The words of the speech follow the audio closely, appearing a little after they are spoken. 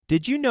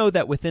Did you know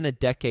that within a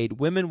decade,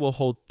 women will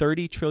hold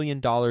 $30 trillion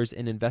in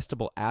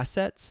investable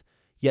assets?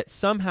 Yet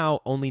somehow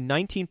only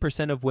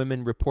 19% of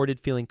women reported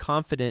feeling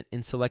confident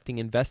in selecting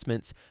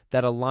investments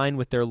that align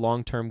with their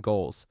long-term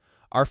goals.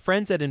 Our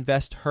friends at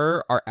Invest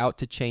Her are out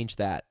to change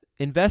that.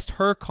 Invest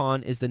Her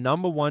Con is the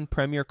 #1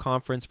 premier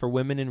conference for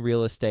women in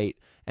real estate,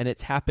 and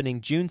it's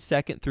happening June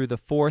 2nd through the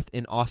 4th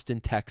in Austin,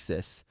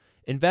 Texas.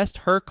 Invest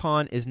Her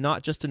Con is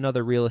not just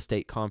another real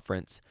estate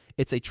conference.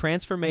 It's a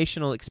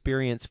transformational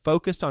experience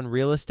focused on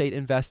real estate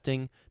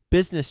investing,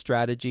 business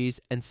strategies,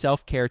 and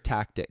self-care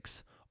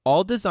tactics,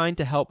 all designed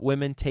to help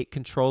women take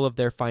control of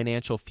their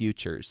financial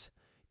futures.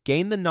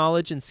 Gain the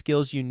knowledge and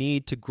skills you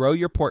need to grow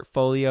your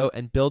portfolio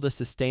and build a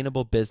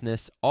sustainable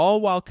business,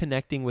 all while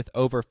connecting with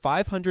over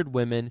 500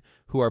 women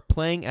who are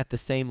playing at the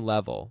same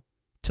level.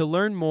 To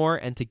learn more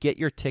and to get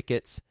your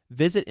tickets,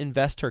 visit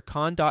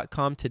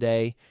investhercon.com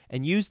today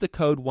and use the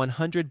code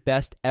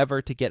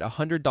 100BESTEVER to get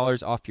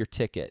 $100 off your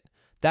ticket.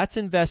 That's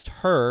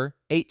InvestHer,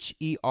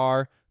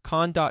 H-E-R,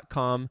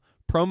 con.com,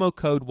 promo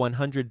code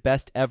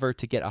 100BESTEVER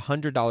to get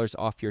 $100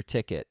 off your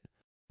ticket.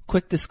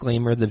 Quick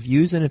disclaimer, the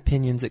views and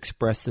opinions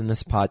expressed in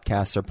this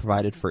podcast are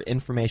provided for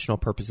informational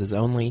purposes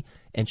only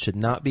and should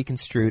not be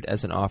construed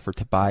as an offer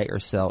to buy or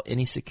sell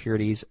any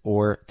securities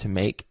or to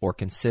make or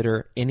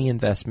consider any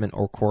investment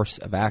or course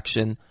of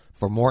action.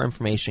 For more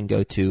information,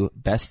 go to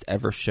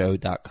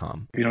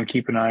bestevershow.com. If you don't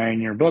keep an eye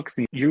on your books,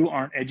 you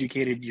aren't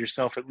educated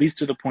yourself, at least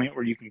to the point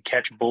where you can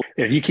catch bull.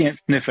 If you can't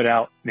sniff it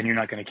out, then you're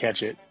not going to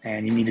catch it.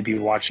 And you need to be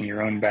watching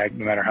your own bag,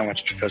 no matter how much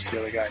you trust the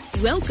other guy.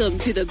 Welcome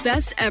to the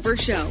Best Ever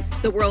Show,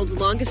 the world's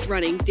longest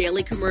running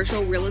daily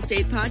commercial real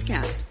estate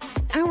podcast.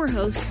 Our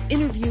hosts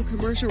interview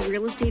commercial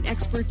real estate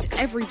experts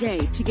every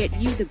day to get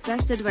you the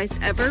best advice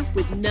ever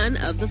with none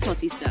of the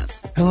fluffy stuff.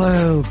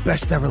 Hello,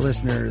 Best Ever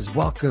listeners.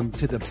 Welcome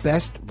to the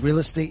Best Real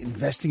Estate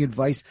Investing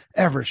Advice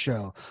Ever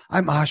show.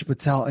 I'm Ash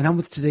Patel, and I'm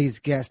with today's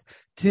guest,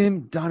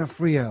 Tim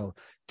Donofrio.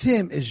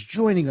 Tim is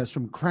joining us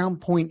from Crown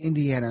Point,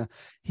 Indiana.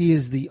 He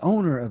is the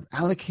owner of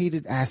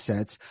Allocated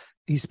Assets.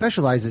 He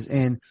specializes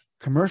in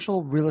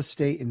commercial real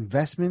estate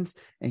investments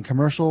and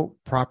commercial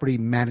property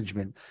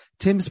management.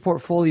 Tim's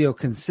portfolio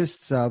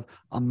consists of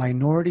a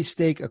minority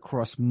stake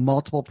across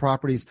multiple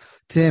properties.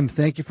 Tim,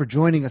 thank you for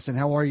joining us, and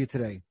how are you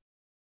today?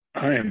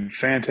 I am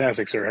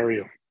fantastic, sir. How are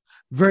you?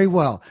 Very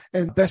well.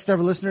 And Best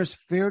Ever listeners,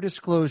 fair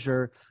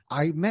disclosure,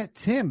 I met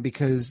Tim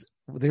because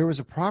there was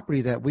a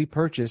property that we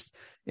purchased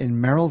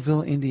in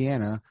Merrillville,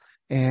 Indiana,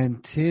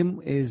 and Tim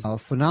is a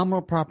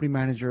phenomenal property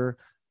manager.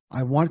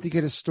 I wanted to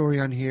get his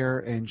story on here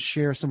and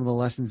share some of the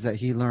lessons that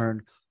he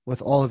learned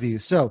with all of you.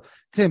 So,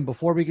 Tim,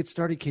 before we get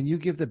started, can you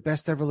give the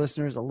Best Ever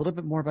listeners a little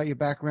bit more about your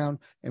background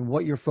and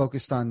what you're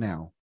focused on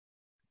now?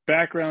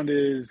 Background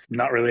is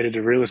not related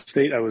to real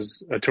estate. I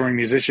was a touring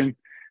musician,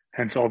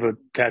 hence all the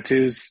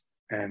tattoos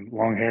and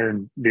long hair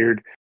and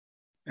beard,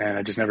 and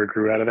I just never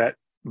grew out of that.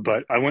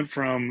 But I went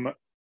from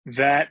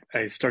that,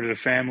 I started a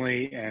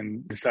family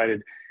and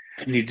decided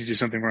I need to do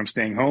something where I'm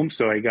staying home.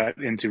 So I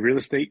got into real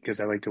estate because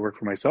I like to work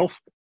for myself.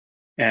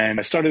 And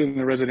I started in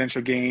the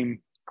residential game,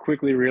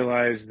 quickly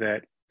realized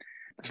that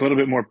there's a little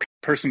bit more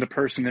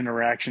person-to-person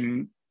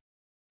interaction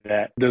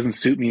that doesn't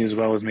suit me as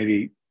well as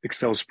maybe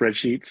Excel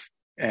spreadsheets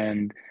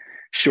and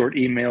short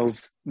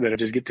emails that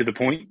just get to the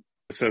point.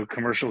 So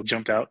commercial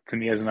jumped out to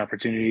me as an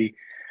opportunity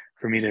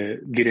for me to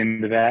get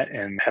into that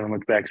and haven't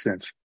looked back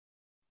since.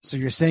 So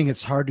you're saying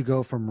it's hard to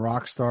go from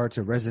rock star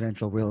to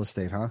residential real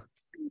estate, huh?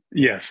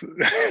 Yes,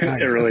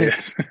 Nice. It really Okay.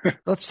 is.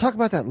 Let's talk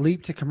about that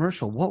leap to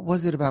commercial. What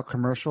was it about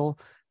commercial,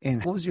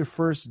 and what was your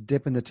first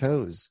dip in the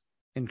toes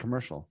in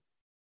commercial?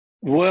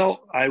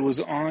 Well, I was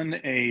on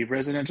a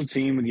residential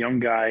team with a young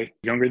guy,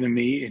 younger than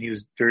me, and he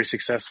was very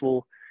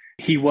successful.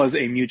 He was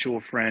a mutual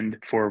friend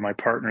for my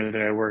partner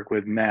that I work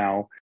with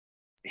now.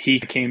 He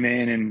came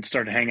in and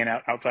started hanging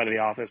out outside of the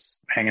office,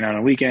 hanging out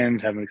on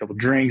weekends, having a couple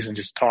drinks and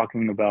just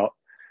talking about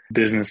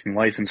business and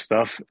life and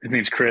stuff. His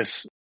name's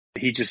Chris.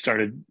 He just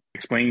started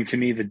explaining to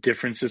me the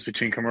differences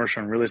between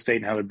commercial and real estate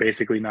and how they're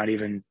basically not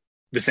even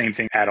the same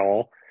thing at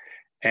all.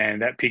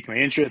 And that piqued my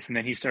interest. And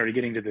then he started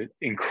getting to the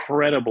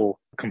incredible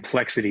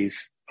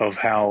complexities of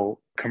how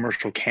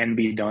commercial can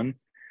be done.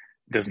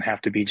 It doesn't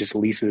have to be just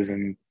leases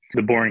and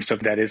the boring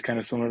stuff that is kind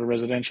of similar to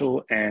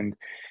residential. And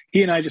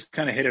he and I just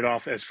kind of hit it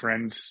off as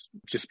friends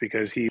just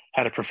because he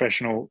had a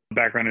professional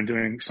background in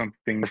doing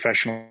something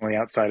professionally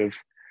outside of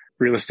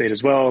real estate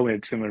as well. We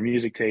had similar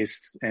music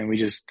tastes, and we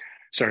just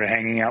started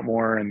hanging out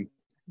more and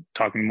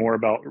talking more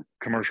about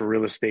commercial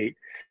real estate.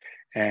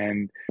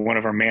 And one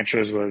of our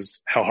mantras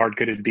was, how hard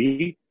could it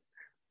be?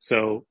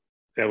 So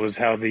that was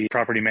how the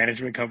property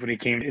management company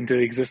came into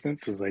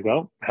existence. It was like,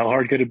 well, how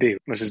hard could it be?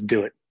 Let's just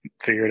do it.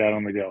 Figure it out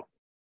on the go.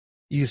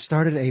 You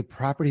started a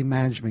property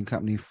management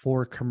company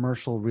for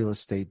commercial real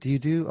estate. Do you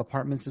do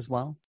apartments as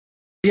well?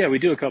 Yeah, we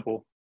do a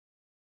couple.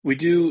 We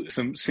do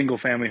some single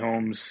family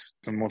homes,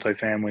 some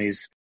multifamilies.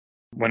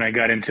 When I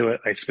got into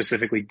it, I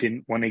specifically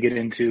didn't want to get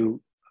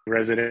into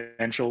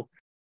residential,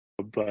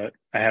 but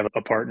I have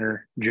a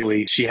partner,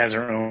 Julie. She has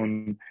her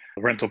own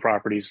rental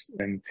properties,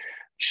 and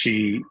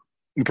she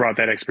brought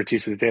that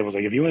expertise to the table. It's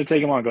like, if you want to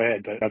take them on, go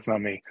ahead, but that's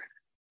not me.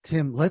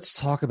 Tim, let's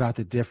talk about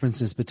the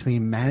differences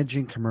between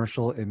managing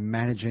commercial and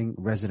managing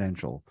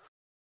residential.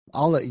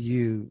 I'll let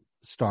you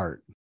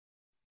start.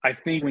 I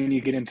think when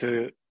you get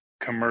into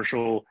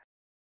commercial,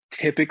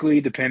 typically,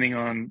 depending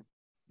on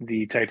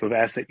the type of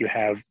asset you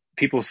have,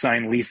 people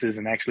sign leases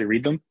and actually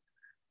read them.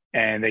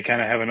 And they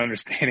kind of have an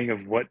understanding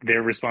of what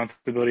their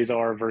responsibilities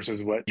are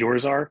versus what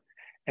yours are.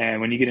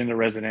 And when you get into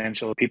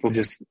residential, people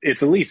just,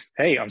 it's a lease.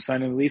 Hey, I'm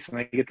signing a lease and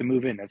I get to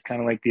move in. That's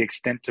kind of like the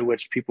extent to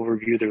which people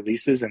review their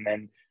leases. And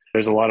then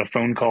there's a lot of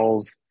phone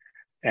calls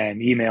and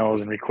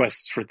emails and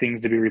requests for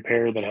things to be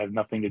repaired that have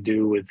nothing to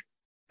do with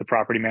the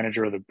property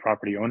manager or the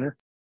property owner.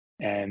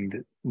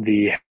 And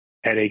the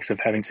headaches of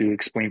having to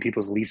explain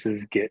people's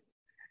leases get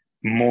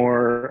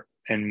more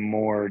and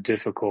more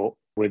difficult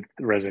with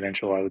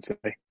residential, I would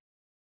say.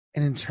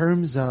 And in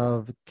terms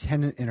of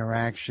tenant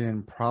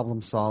interaction,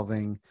 problem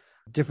solving,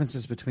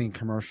 differences between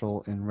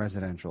commercial and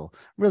residential,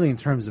 really in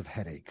terms of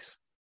headaches?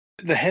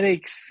 The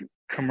headaches,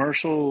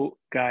 commercial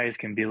guys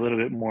can be a little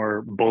bit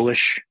more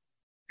bullish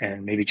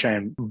and maybe try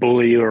and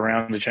bully you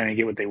around to try and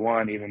get what they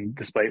want, even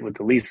despite what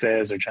the lease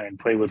says, or try and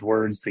play with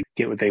words to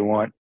get what they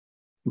want.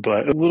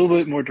 But a little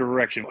bit more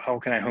direction. How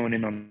can I hone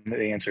in on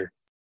the answer?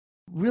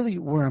 Really,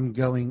 where I'm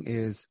going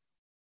is,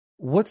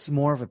 what's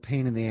more of a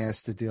pain in the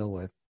ass to deal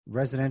with,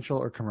 residential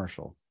or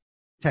commercial?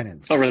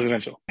 Tenants. Oh,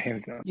 residential,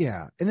 hands down.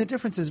 Yeah. And the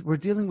difference is, we're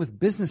dealing with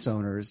business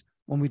owners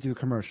when we do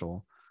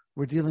commercial.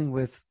 We're dealing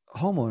with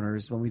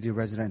homeowners when we do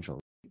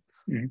residential.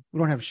 Mm-hmm. We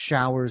don't have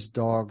showers,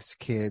 dogs,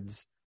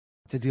 kids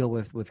to deal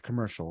with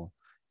commercial.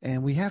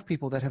 And we have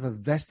people that have a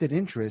vested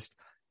interest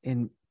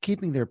in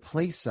keeping their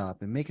place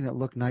up and making it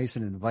look nice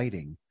and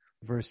inviting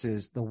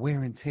versus the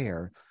wear and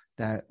tear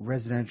that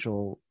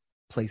residential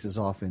places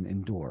often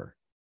endure.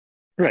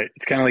 Right.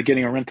 It's kind of like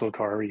getting a rental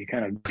car where you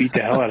kind of beat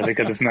the hell out of it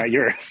because it's not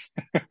yours.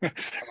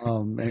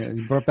 Man,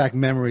 you brought back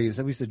memories.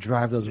 I used to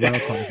drive those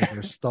rental cars that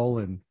were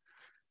stolen.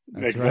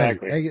 That's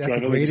exactly. Right. Hey, that's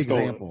a great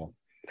example.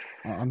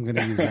 I'm going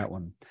to use that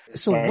one.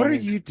 So what are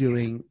you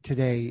doing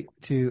today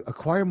to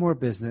acquire more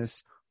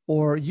business,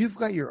 or you've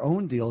got your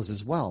own deals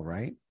as well,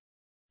 right?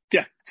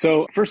 Yeah.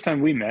 So first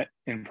time we met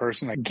in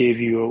person, I gave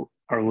you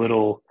our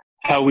little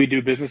how we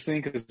do business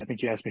thing, because I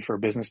think you asked me for a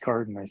business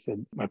card, and I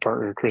said, my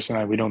partner Chris and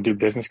I, we don't do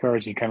business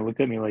cards. And you kind of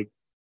looked at me like,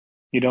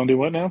 you don't do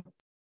what now?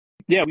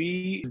 Yeah,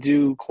 we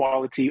do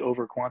quality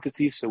over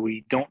quantity. So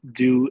we don't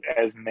do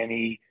as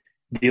many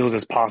deals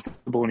as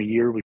possible in a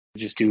year. We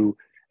just do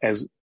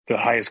as the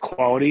highest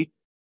quality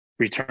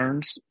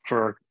returns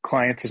for our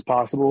clients as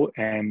possible.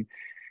 And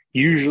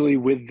usually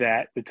with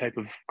that, the type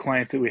of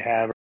clients that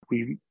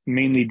we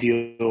mainly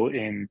deal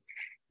in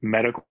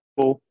medical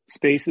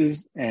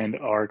spaces, and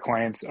our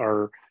clients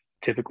are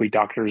typically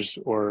doctors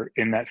or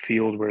in that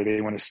field where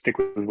they want to stick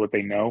with what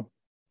they know.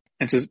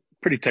 It's a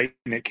pretty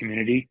tight-knit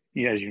community,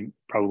 as you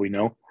probably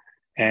know.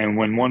 And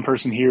when one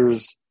person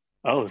hears,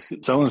 oh,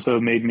 so-and-so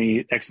made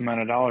me X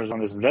amount of dollars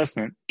on this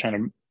investment, trying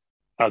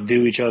to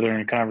outdo each other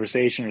in a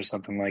conversation or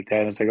something like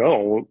that, it's like,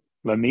 oh, well,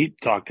 let me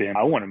talk to him.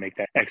 I want to make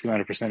that X amount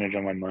of percentage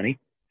on my money.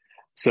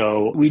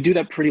 So we do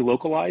that pretty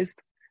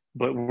localized,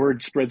 but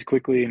word spreads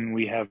quickly and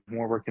we have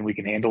more work than we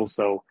can handle.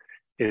 So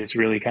it's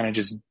really kind of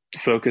just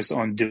focus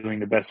on doing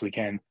the best we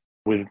can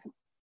with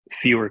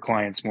fewer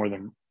clients more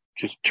than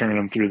just turning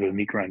them through the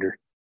meat grinder.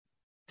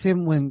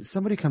 Tim, when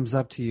somebody comes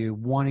up to you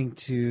wanting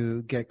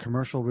to get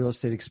commercial real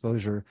estate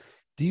exposure,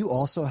 do you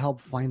also help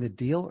find the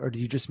deal, or do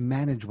you just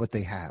manage what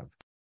they have?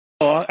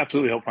 Oh, I'll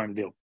absolutely help find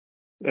the deal.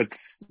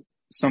 That's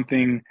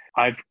something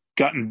I've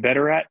gotten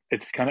better at.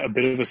 It's kind of a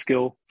bit of a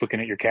skill, looking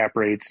at your cap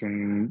rates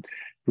and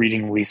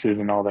reading leases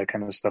and all that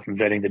kind of stuff and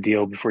vetting the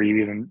deal before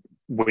you even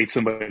waste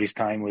somebody's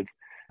time with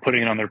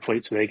putting it on their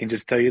plate so they can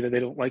just tell you that they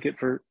don't like it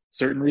for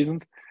certain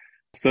reasons.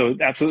 So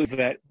absolutely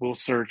that we'll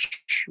search,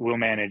 we'll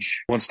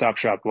manage, one-stop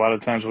shop. A lot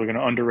of times we're going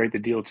to underwrite the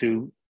deal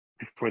too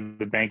before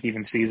the bank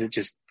even sees it,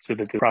 just so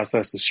that the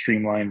process is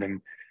streamlined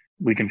and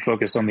we can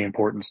focus on the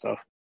important stuff.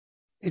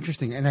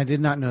 Interesting. And I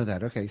did not know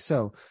that. Okay.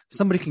 So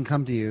somebody can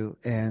come to you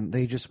and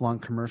they just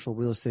want commercial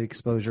real estate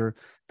exposure.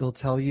 They'll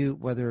tell you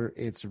whether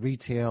it's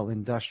retail,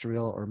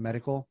 industrial, or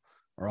medical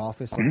or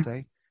office, let's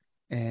say,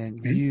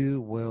 and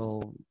you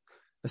will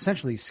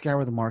essentially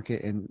scour the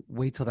market and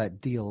wait till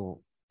that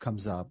deal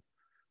comes up.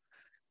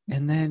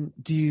 And then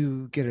do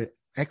you get an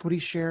equity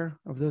share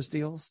of those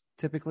deals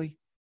typically?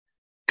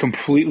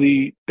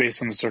 Completely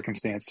based on the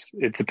circumstance.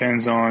 It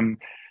depends on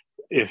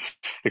if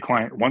the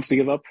client wants to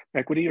give up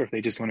equity or if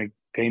they just want to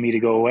pay me to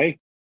go away.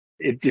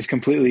 It just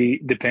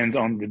completely depends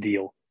on the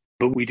deal.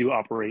 But we do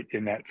operate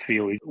in that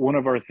field. One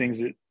of our things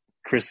that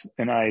Chris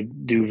and I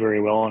do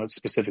very well, and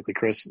specifically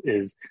Chris,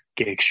 is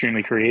get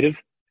extremely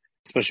creative,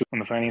 especially on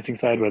the financing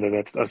side, whether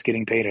that's us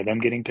getting paid or them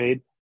getting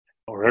paid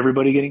or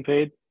everybody getting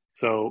paid.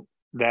 So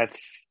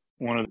that's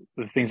one of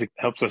the things that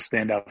helps us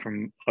stand out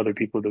from other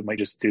people that might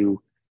just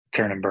do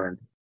turn and burn.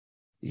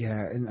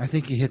 Yeah, and I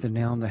think you hit the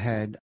nail on the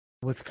head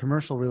with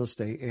commercial real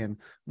estate. And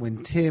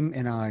when Tim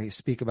and I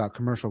speak about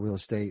commercial real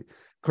estate,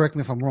 correct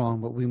me if I'm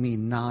wrong, but we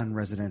mean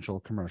non-residential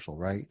commercial,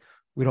 right?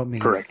 We don't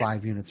mean Correct.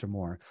 5 units or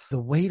more.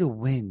 The way to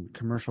win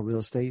commercial real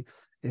estate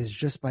is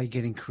just by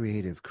getting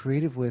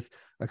creative with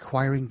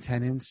acquiring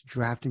tenants,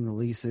 drafting the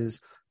leases,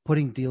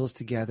 putting deals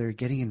together,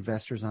 getting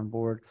investors on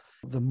board.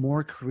 The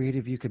more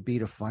creative you could be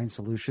to find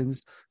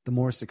solutions, the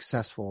more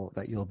successful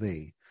that you'll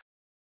be.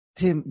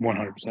 Tim,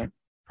 100%.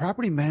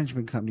 property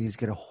management companies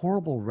get a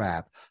horrible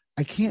rap.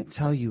 I can't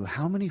tell you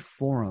how many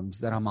forums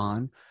that I'm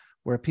on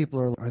where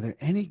people are there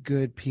any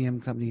good PM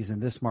companies in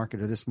this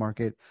market or this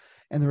market?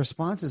 And the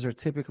responses are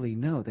typically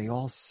no, they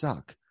all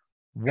suck.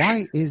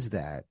 Why is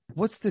that?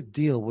 What's the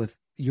deal with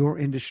your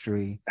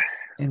industry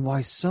and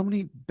why so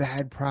many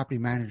bad property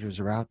managers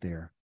are out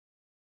there?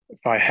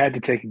 If I had to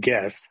take a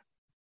guess,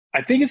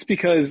 I think it's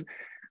because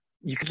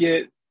you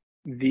get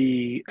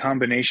the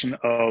combination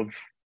of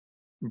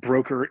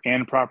broker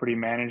and property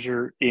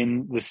manager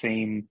in the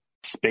same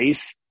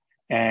space.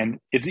 And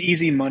it's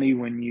easy money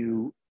when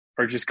you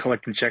are just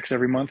collecting checks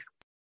every month.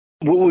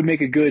 What would make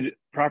a good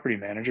property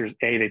manager is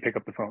A, they pick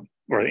up the phone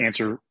or they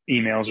answer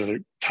emails or they're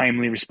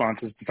timely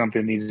responses to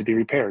something that needs to be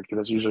repaired, because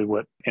that's usually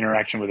what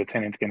interaction with a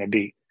tenant's going to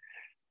be.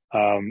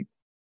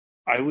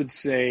 I would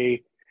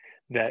say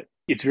that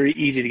it's very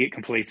easy to get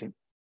complacent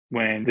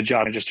when the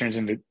job just turns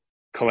into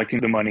collecting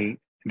the money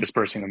and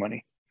dispersing the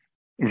money,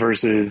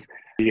 versus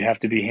you have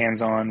to be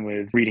hands-on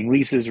with reading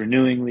leases,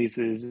 renewing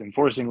leases,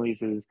 enforcing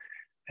leases.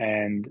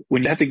 And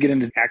when you have to get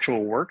into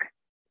actual work,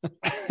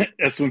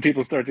 that's when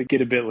people start to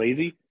get a bit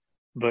lazy.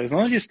 But as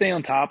long as you stay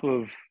on top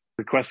of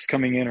requests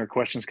coming in or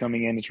questions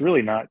coming in, it's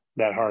really not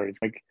that hard.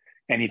 It's like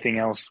anything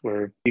else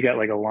where you got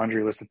like a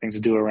laundry list of things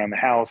to do around the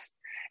house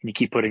and you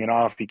keep putting it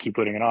off,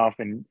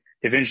 and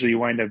eventually you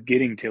wind up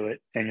getting to it.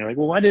 And you're like,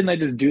 well, why didn't I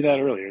just do that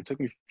earlier? It took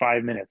me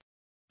 5 minutes.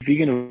 If you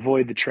can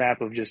avoid the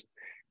trap of just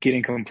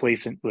getting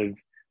complacent with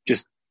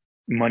just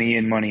money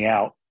in, money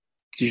out,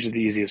 it's usually the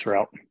easiest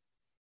route.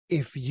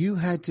 If you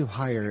had to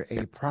hire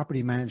a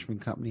property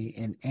management company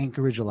in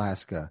Anchorage,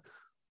 Alaska,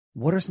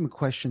 what are some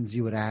questions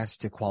you would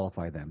ask to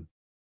qualify them?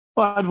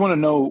 Well, I'd want to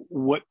know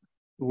what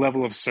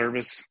level of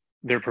service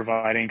they're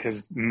providing,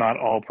 because not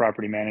all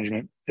property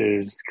management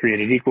is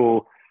created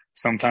equal.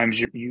 Sometimes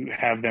you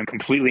have them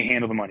completely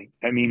handle the money.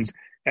 That means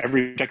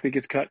every check that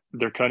gets cut,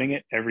 they're cutting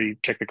it. Every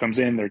check that comes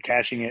in, they're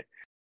cashing it.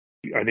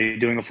 Are they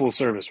doing a full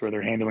service where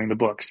they're handling the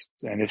books?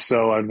 And if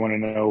so, I'd want to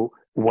know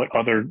what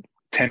other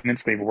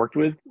tenants they've worked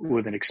with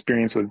an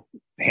experience with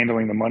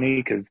handling the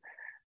money, because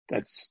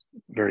that's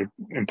very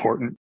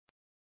important.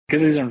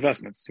 Because these are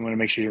investments. You want to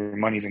make sure your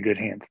money's in good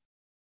hands.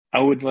 I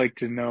would like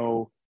to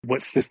know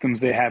what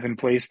systems they have in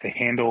place to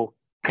handle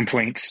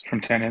complaints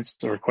from tenants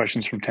or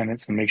questions from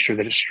tenants, and make sure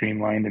that it's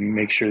streamlined, and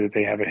make sure that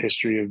they have a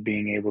history of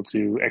being able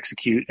to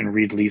execute and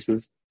read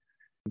leases.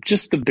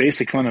 Just the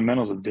basic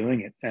fundamentals of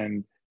doing it.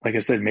 And like I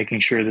said, making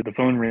sure that the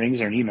phone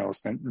rings or an email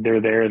sent, they're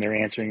there and they're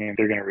answering and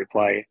they're going to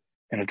reply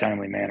in a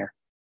timely manner.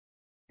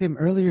 Tim,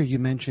 earlier you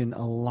mentioned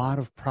a lot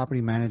of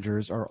property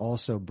managers are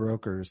also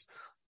brokers.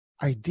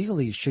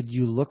 Ideally, should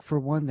you look for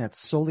one that's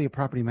solely a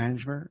property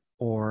manager,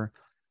 or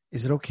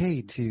is it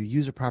okay to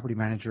use a property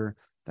manager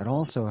that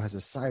also has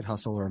a side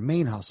hustle or a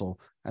main hustle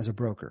as a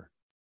broker?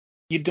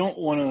 You don't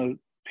want to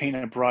paint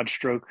a broad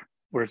stroke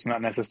where it's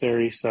not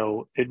necessary.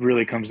 So it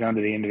really comes down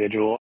to the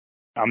individual.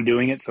 I'm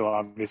doing it, so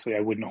obviously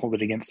I wouldn't hold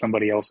it against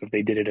somebody else if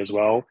they did it as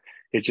well.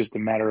 It's just a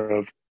matter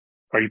of,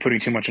 are you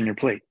putting too much on your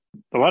plate?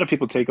 A lot of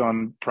people take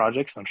on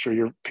projects. I'm sure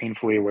you're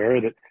painfully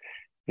aware that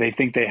they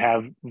think they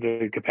have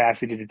the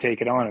capacity to take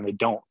it on, and they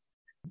don't.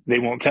 They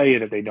won't tell you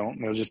that they don't.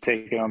 They'll just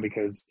take it on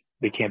because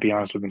they can't be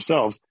honest with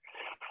themselves.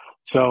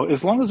 So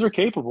as long as they're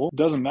capable, it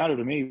doesn't matter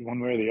to me one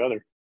way or the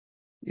other.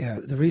 Yeah,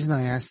 the reason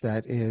I asked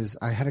that is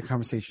I had a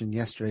conversation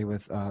yesterday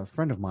with a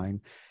friend of mine,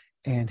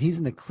 and he's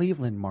in the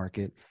Cleveland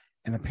market.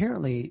 And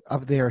apparently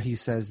up there, he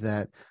says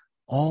that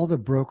all the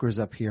brokers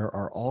up here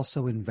are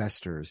also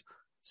investors.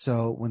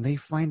 So when they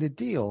find a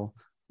deal,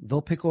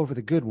 they'll pick over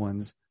the good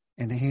ones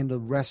and hand the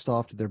rest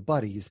off to their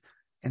buddies.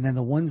 And then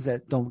the ones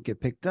that don't get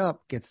picked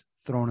up gets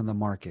thrown in the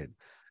market.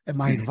 And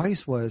my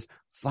advice was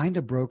find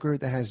a broker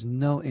that has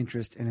no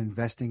interest in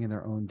investing in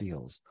their own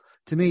deals.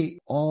 To me,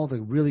 all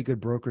the really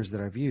good brokers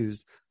that I've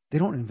used, they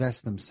don't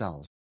invest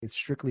themselves. It's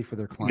strictly for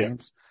their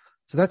clients. Yeah.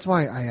 So that's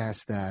why I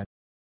asked that.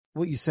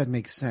 What you said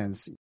makes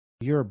sense.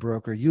 You're a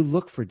broker. You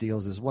look for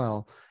deals as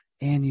well,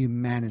 and you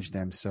manage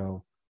them.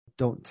 So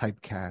don't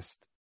typecast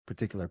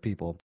particular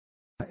people.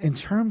 In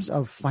terms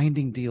of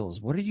finding deals,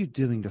 what are you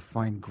doing to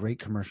find great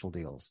commercial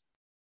deals?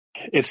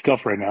 It's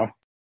tough right now.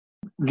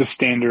 The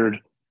standard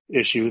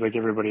issue, like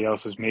everybody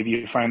else, is maybe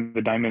you find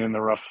the diamond in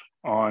the rough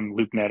on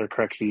LoopNet or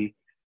Crexy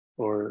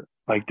or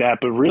like that.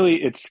 But really,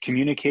 it's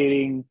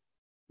communicating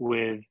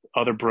with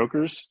other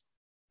brokers.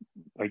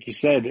 Like you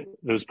said,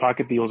 those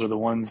pocket deals are the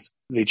ones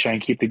they try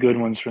and keep the good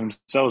ones for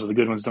themselves. The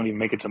good ones don't even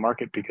make it to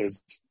market because,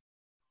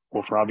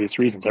 well, for obvious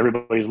reasons,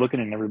 everybody's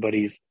looking and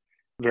everybody's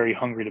very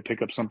hungry to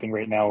pick up something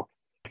right now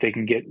if they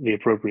can get the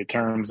appropriate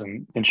terms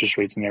and interest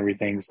rates and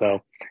everything. So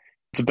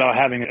it's about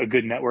having a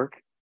good network,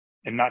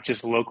 and not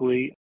just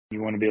locally.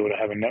 You want to be able to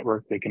have a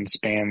network that can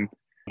span,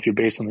 if you're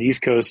based on the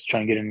East Coast, try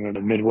and get into the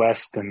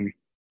Midwest and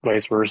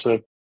vice versa.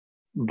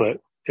 but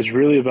it's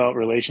really about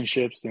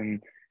relationships.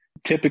 And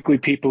typically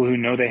people who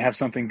know they have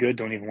something good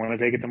don't even want to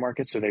take it to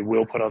market. So they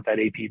will put out that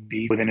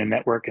APB within a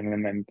network.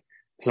 And then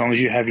as long as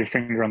you have your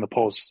finger on the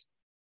pulse,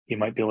 you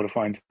might be able to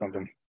find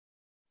something.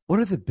 What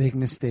are the big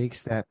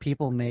mistakes that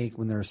people make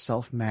when they're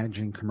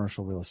self-managing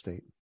commercial real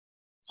estate?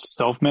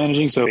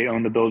 Self-managing, so they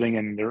own the building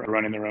and they're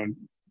running their own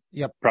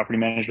property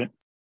management.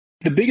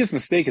 The biggest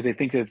mistake is they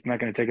think that it's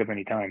not going to take up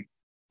any time.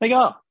 Like,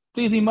 oh,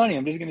 it's easy money.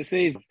 I'm just going to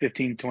save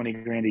 15, 20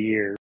 grand a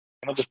year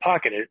and I'll just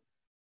pocket it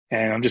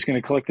and I'm just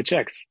going to collect the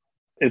checks.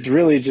 It's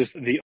really just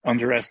the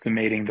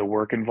underestimating the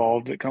work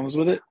involved that comes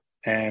with it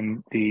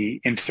and the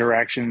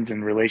interactions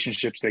and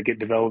relationships that get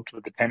developed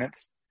with the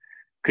tenants.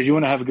 Because you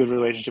want to have a good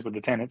relationship with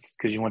the tenants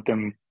because you want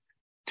them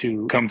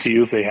to come to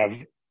you if they have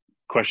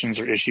questions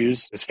or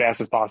issues as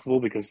fast as possible,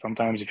 because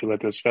sometimes if you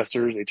let those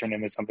fester, they turn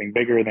into something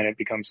bigger, then it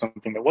becomes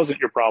something that wasn't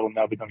your problem,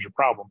 now becomes your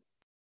problem.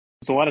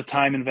 There's a lot of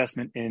time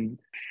investment in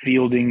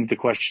fielding the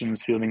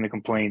questions, fielding the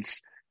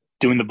complaints,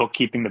 doing the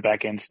bookkeeping, the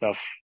back end stuff.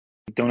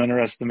 Don't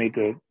underestimate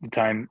the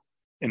time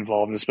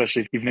involved,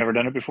 especially if you've never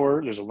done it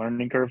before. There's a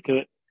learning curve to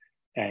it,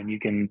 and you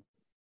can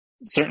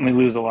certainly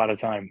lose a lot of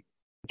time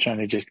trying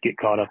to just get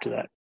caught up to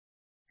that.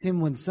 Tim,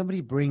 when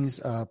somebody brings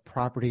a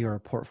property or a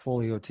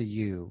portfolio to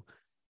you,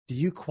 do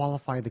you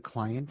qualify the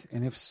client?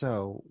 And if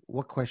so,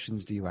 what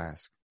questions do you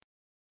ask?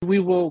 We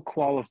will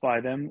qualify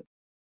them.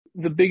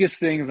 The biggest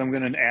thing is I'm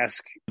going to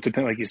ask,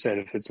 depending, like you said,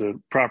 if it's a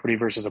property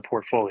versus a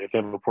portfolio. If they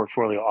have a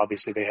portfolio,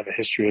 obviously they have a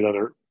history with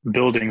other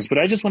buildings. But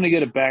I just want to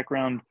get a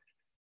background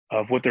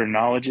of what their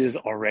knowledge is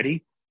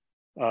already,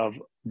 of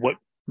what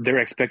their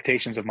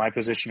expectations of my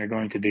position are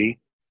going to be.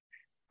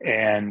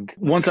 And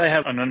once I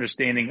have an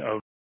understanding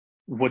of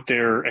what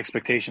their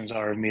expectations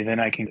are of me, then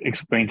I can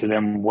explain to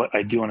them what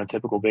I do on a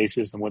typical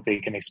basis and what they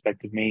can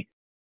expect of me.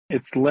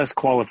 It's less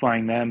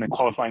qualifying them and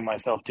qualifying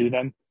myself to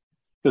them.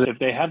 Because if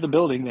they have the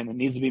building, then it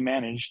needs to be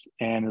managed.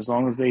 And as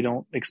long as they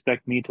don't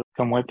expect me to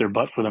come wipe their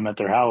butt for them at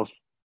their house,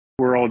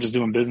 we're all just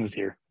doing business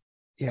here.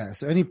 Yeah.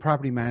 So any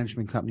property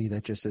management company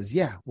that just says,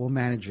 yeah, we'll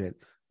manage it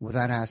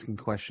without asking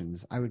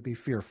questions, I would be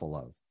fearful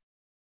of.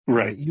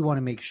 Right. You want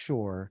to make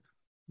sure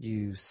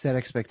you set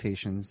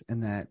expectations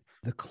and that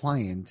the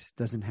client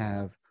doesn't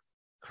have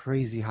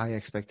crazy high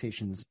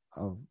expectations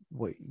of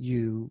what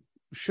you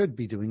should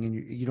be doing and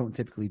you don't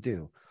typically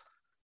do.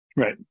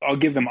 Right. I'll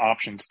give them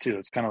options too.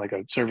 It's kind of like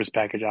a service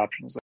package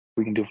options. Like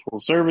we can do full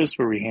service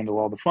where we handle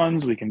all the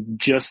funds. We can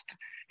just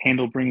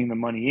handle bringing the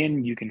money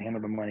in. You can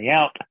handle the money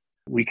out.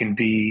 We can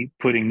be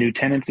putting new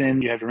tenants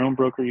in. You have your own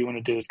broker you want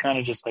to do. It's kind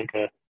of just like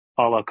a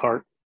la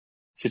carte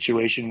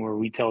situation where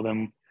we tell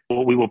them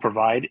what we will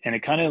provide. And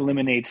it kind of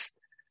eliminates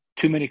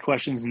too many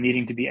questions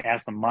needing to be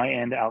asked on my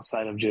end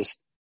outside of just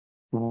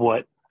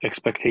what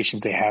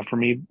expectations they have for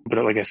me.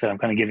 But like I said, I'm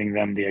kind of giving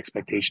them the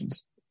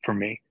expectations for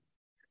me.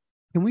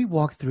 Can we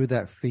walk through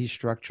that fee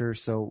structure?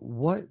 So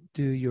what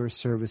do your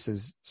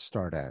services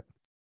start at?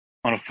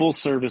 On a full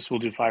service, we'll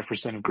do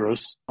 5% of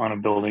gross on a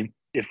building.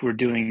 If we're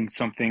doing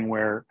something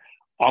where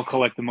I'll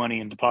collect the money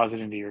and deposit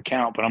into your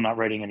account, but I'm not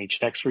writing any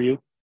checks for you,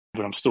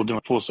 but I'm still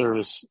doing full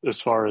service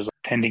as far as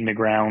tending the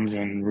grounds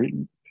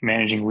and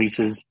managing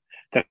leases,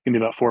 that's going to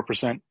be about 4%.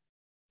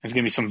 There's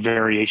going to be some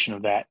variation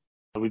of that.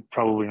 We're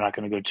probably not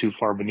going to go too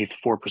far beneath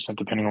 4%,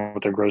 depending on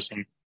what they're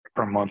grossing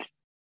per month.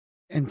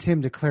 And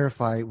Tim, to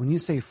clarify, when you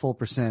say full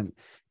percent,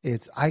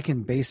 it's I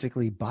can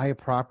basically buy a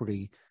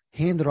property,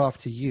 hand it off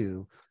to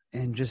you,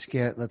 and just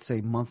get, let's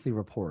say, monthly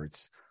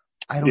reports.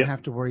 I don't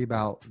have to worry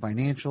about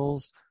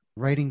financials,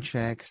 writing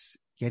checks,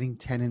 getting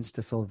tenants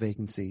to fill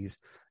vacancies,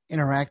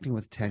 interacting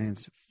with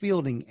tenants,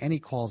 fielding any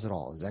calls at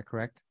all. Is that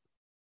correct?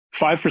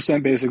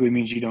 5% basically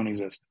means you don't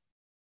exist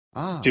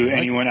to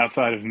anyone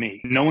outside of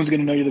me. No one's going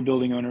to know you're the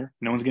building owner.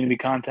 No one's going to be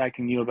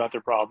contacting you about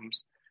their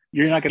problems.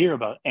 You're not going to hear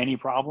about any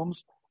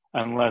problems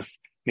unless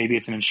maybe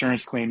it's an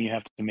insurance claim you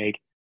have to make.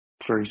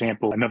 For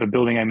example, another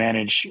building I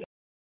manage,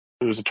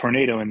 there was a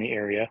tornado in the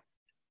area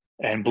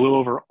and blew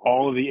over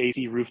all of the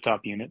AC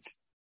rooftop units.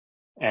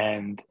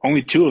 And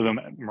only 2 of them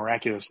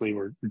miraculously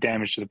were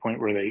damaged to the point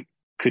where they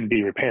couldn't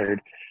be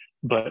repaired.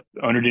 But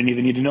the owner didn't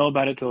even need to know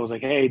about it until it was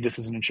like, hey, this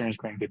is an insurance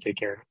claim, go take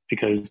care of it.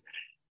 Because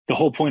the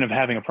whole point of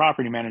having a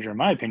property manager, in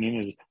my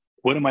opinion, is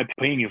what am I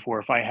paying you for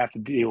if I have to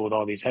deal with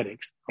all these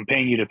headaches? I'm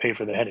paying you to pay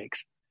for the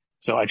headaches.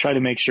 So I try to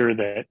make sure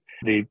that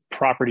the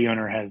property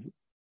owner has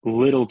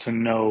little to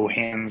no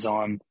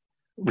hands-on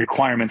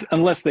requirements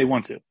unless they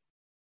want to.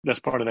 That's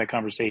part of that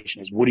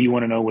conversation is what do you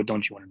want to know? What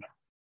don't you want to know?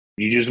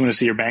 You just want to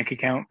see your bank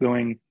account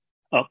going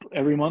up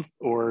every month,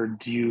 or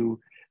do you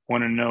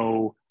want to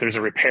know there's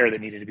a repair that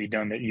needed to be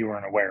done that you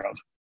weren't aware of?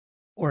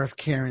 Or if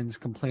Karen's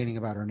complaining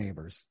about her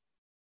neighbors.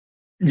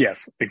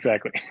 Yes,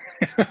 exactly.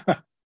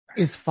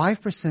 Is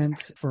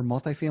 5% for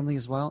multifamily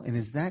as well? And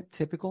is that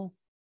typical?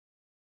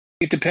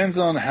 It depends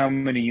on how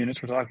many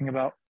units we're talking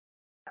about.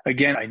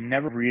 Again, I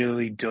never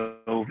really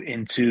dove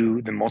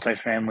into the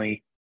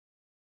multifamily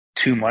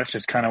too much.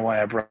 That's kind of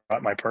why I brought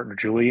my partner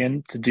Julie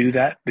in to do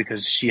that,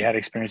 because she had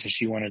experience and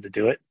she wanted to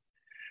do it.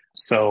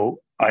 So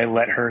I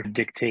let her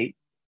dictate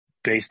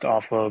based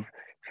off of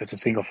if it's a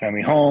single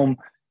family home,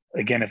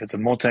 Again, if it's a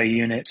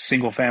multi-unit,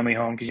 single-family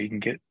home, because you can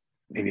get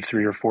maybe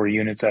 3 or 4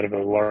 units out of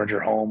a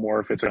larger home, or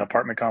if it's an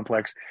apartment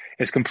complex,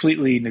 it's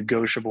completely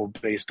negotiable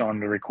based on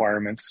the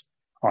requirements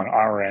on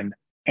our end.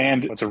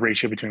 And it's a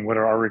ratio between what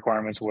are our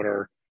requirements, what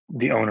are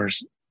the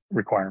owner's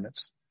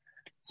requirements.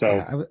 So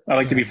I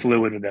like to be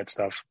fluid with that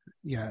stuff.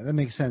 Yeah, that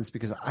makes sense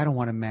because I don't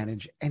want to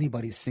manage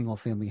anybody's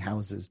single-family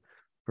houses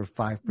for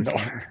 5%. No.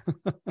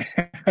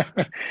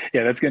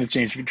 Yeah, that's going to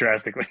change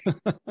drastically.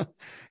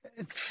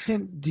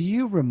 Tim, do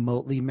you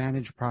remotely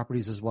manage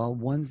properties as well,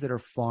 ones that are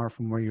far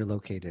from where you're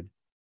located?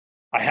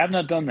 I have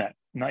not done that.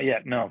 Not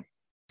yet, no.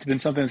 It's been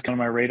something that's come on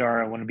my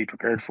radar. I want to be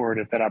prepared for it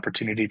if that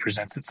opportunity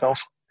presents itself,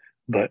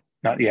 but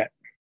not yet.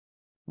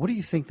 What do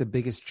you think the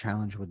biggest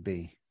challenge would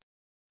be?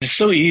 It's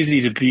so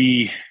easy to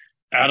be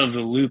out of the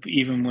loop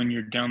even when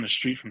you're down the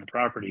street from the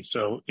property.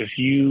 So if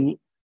you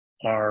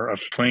are a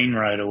plane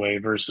ride away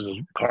versus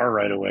a car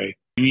ride away,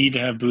 you need to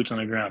have boots on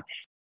the ground.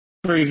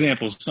 For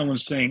example,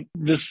 someone's saying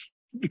this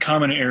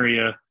common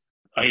area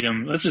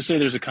item, let's just say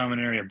there's a common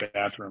area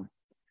bathroom,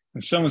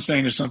 and someone's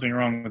saying there's something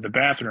wrong with the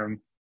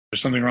bathroom,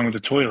 there's something wrong with the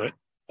toilet.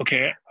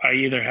 Okay, I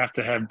either have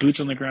to have boots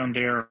on the ground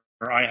there,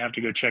 or I have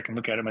to go check and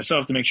look at it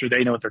myself to make sure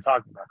they know what they're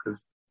talking about,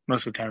 because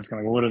most of the time it's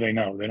going to go, what do they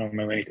know? They don't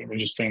know anything. They're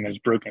just saying that it's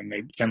broken.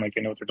 They pretend like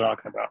they know what they're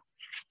talking about.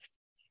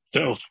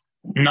 So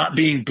not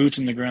being boots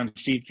in the ground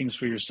to see things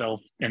for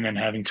yourself and then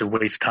having to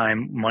waste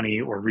time, money,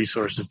 or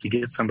resources to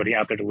get somebody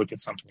out there to look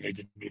at something they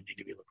didn't need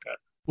to be looked at.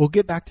 We'll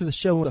get back to the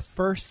show. But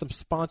first, some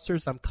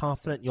sponsors I'm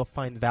confident you'll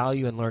find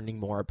value in learning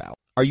more about.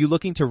 Are you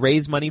looking to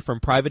raise money from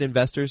private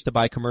investors to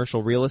buy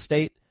commercial real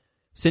estate?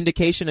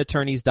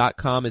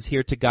 SyndicationAttorneys.com is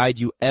here to guide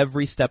you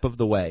every step of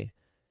the way.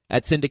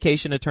 At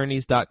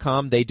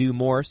SyndicationAttorneys.com, they do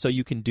more so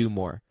you can do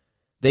more.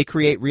 They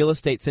create real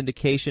estate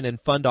syndication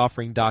and fund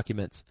offering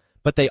documents,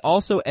 but they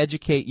also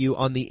educate you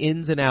on the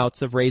ins and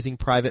outs of raising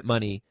private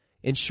money,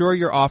 ensure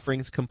your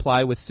offerings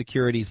comply with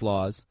securities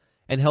laws,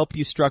 and help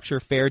you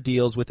structure fair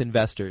deals with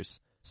investors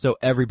so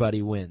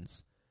everybody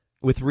wins.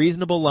 With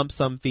reasonable lump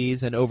sum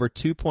fees and over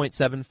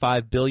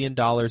 $2.75 billion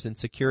in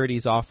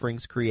securities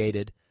offerings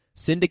created,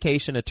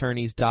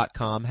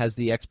 SyndicationAttorneys.com has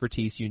the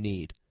expertise you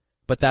need.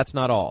 But that's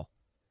not all.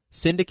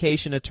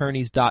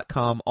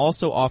 SyndicationAttorneys.com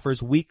also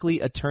offers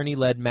weekly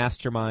attorney-led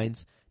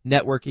masterminds,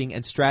 networking,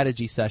 and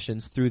strategy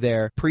sessions through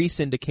their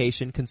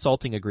pre-syndication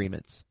consulting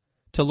agreements.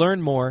 To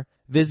learn more,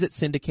 visit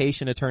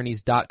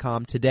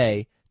SyndicationAttorneys.com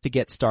today to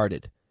get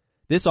started.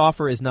 This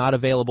offer is not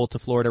available to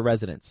Florida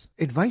residents.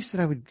 Advice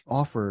that I would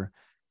offer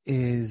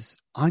is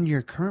on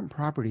your current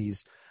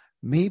properties,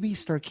 maybe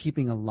start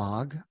keeping a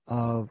log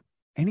of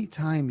any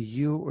time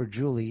you or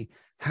Julie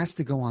has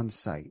to go on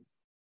site.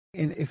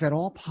 And if at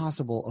all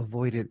possible,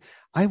 avoid it.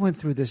 I went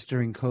through this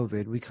during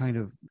COVID. We kind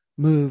of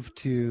moved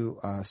to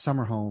a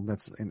summer home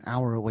that's an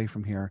hour away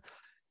from here.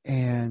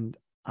 And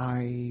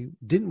I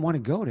didn't want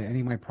to go to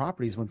any of my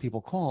properties when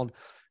people called.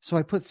 So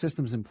I put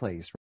systems in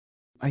place.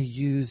 I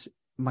use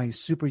my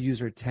super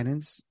user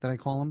tenants that I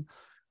call them.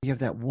 You have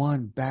that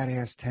one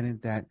badass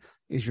tenant that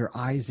is your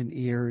eyes and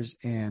ears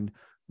and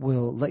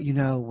will let you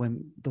know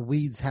when the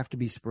weeds have to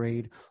be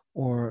sprayed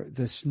or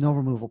the snow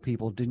removal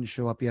people didn't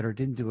show up yet or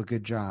didn't do a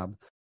good job.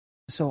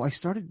 So I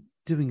started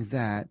doing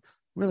that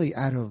really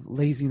out of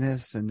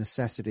laziness and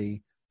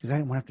necessity because I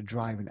didn't want to have to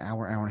drive an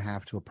hour, hour and a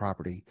half to a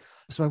property.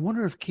 So I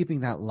wonder if keeping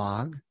that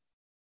log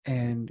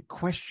and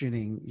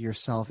questioning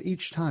yourself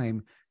each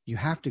time you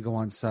have to go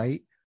on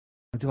site,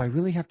 do I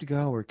really have to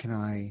go or can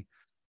I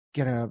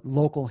get a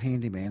local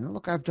handyman? And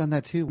look, I've done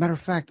that too. Matter of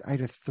fact, I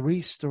had a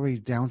 3-story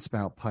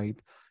downspout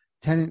pipe.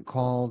 Tenant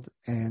called,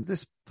 and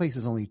this place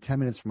is only 10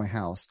 minutes from my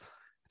house.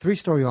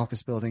 3-story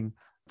office building.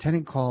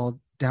 Tenant called,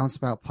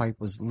 downspout pipe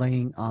was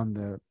laying on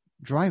the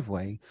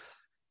driveway.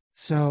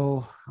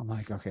 So I'm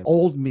like, okay,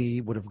 old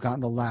me would have gotten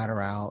the ladder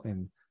out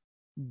and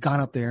gone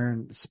up there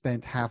and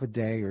spent half a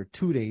day or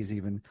 2 days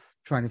even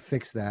trying to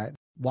fix that,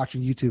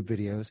 watching YouTube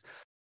videos.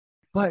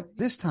 But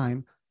this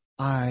time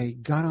I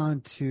got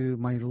on to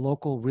my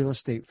local real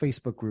estate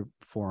Facebook group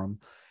forum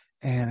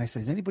and I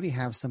said, does anybody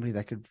have somebody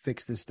that could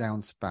fix this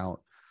downspout?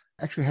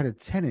 Actually had a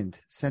tenant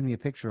send me a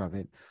picture of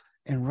it.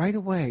 And right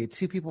away,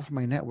 2 people from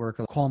my network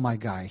call my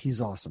guy.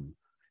 He's awesome.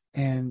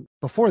 And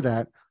before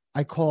that,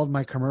 I called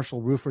my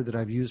commercial roofer that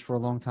I've used for a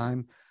long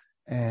time,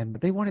 and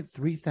they wanted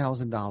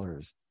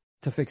 $3,000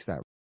 to fix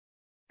that.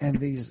 And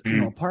these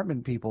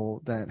apartment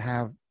people that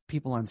have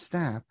people on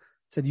staff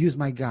said, use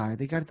my guy.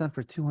 They got it done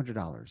for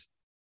 $200.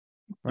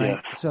 Right.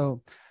 Yeah.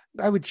 So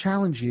I would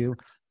challenge you.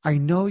 I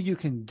know you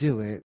can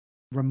do it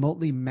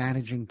remotely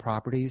managing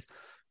properties,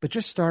 but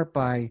just start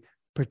by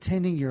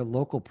pretending your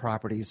local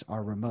properties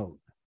are remote.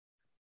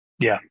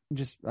 Yeah.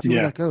 Just see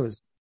where that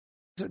goes.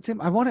 So,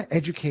 Tim, I want to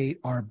educate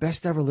our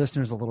best ever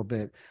listeners a little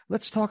bit.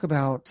 Let's talk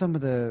about some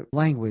of the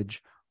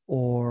language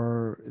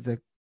or the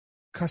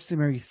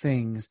customary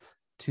things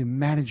to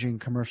managing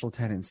commercial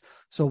tenants.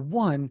 So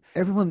one,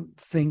 everyone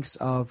thinks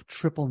of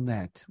triple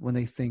net when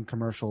they think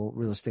commercial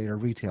real estate or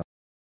retail.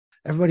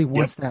 Everybody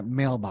wants that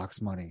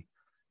mailbox money.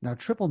 Now,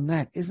 triple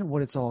net isn't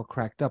what it's all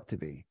cracked up to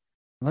be.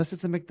 Unless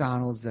it's a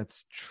McDonald's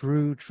that's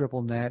true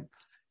triple net,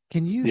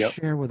 Can you Yep.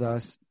 share with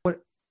us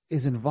what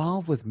is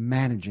involved with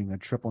managing a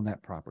triple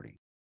net property?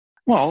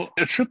 Well,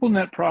 a triple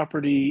net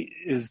property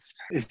is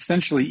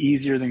essentially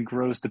easier than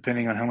gross,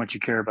 depending on how much you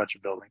care about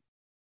your building.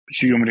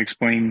 Should you want me to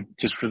explain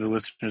just for the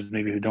listeners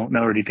maybe who don't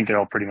know, or do you think they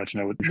all pretty much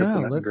know what triple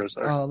No, net and gross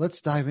are?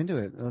 let's dive into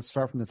it. Let's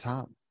start from the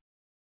top.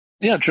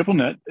 Yeah, triple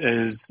net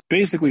is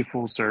basically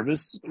full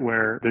service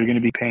where they're going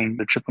to be paying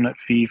the triple net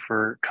fee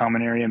for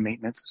common area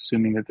maintenance,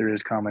 assuming that there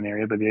is common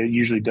area, but it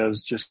usually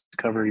does just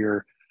cover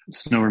your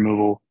snow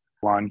removal,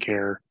 lawn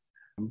care,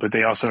 but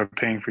they also are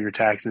paying for your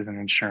taxes and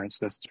insurance.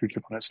 That's through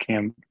triple net's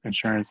CAM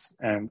insurance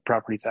and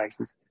property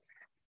taxes.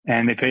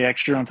 And they pay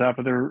extra on top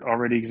of their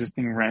already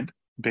existing rent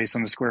based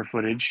on the square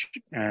footage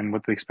and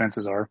what the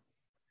expenses are.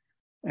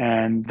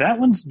 And that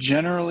one's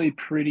generally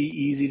pretty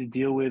easy to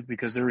deal with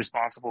because they're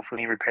responsible for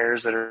any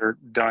repairs that are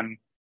done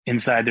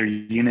inside their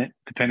unit,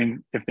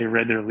 depending if they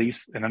read their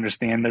lease and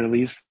understand their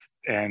lease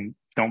and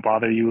don't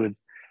bother you with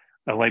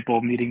a light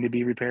bulb needing to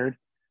be repaired,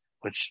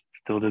 which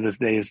still to this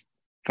day is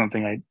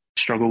something I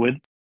struggle with.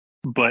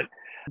 But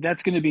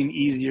that's going to be an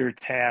easier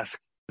task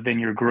than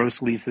your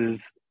gross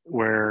leases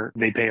where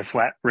they pay a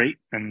flat rate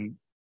and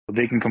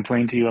they can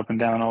complain to you up and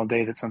down all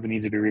day that something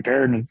needs to be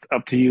repaired, and it's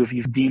up to you if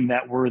you deem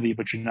that worthy,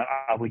 but you're not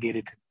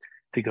obligated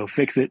to go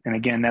fix it. And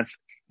again, that's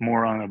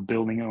more on a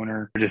building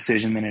owner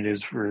decision than it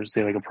is for,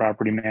 say, like a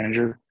property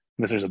manager,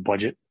 unless there's a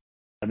budget.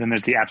 And then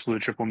there's the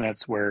absolute triple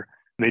nets where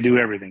they do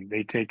everything.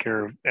 They take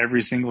care of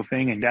every single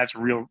thing, and that's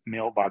real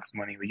mailbox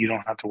money that you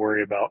don't have to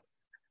worry about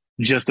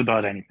just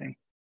about anything.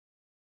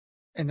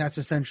 And that's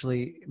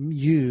essentially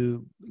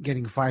you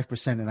getting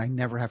 5%, and I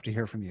never have to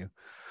hear from you.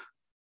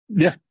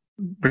 Yeah,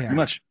 pretty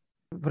much.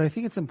 But I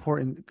think it's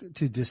important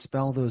to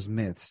dispel those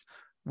myths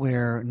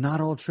where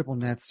not all triple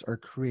nets are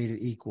created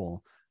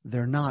equal.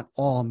 They're not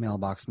all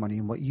mailbox money.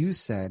 And what you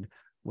said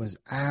was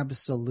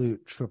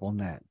absolute triple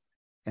net.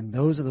 And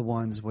those are the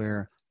ones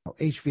where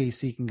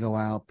HVAC can go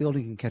out,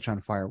 building can catch on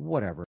fire,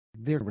 whatever.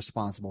 They're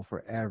responsible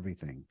for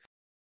everything.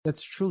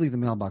 That's truly the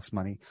mailbox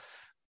money.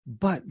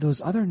 But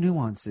those other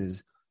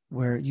nuances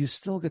where you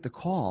still get the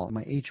call,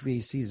 my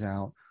HVAC's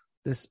out,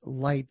 this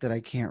light that I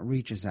can't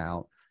reach is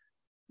out.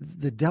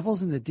 The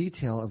devil's in the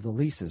detail of the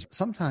leases.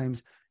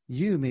 Sometimes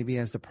you, maybe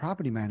as the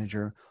property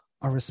manager,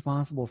 are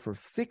responsible for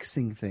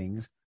fixing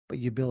things, but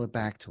you bill it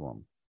back to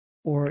them.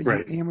 Or you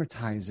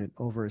amortize it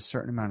over a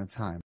certain amount of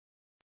time.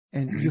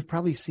 And you've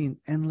probably seen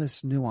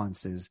endless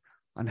nuances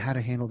on how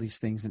to handle these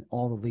things in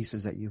all the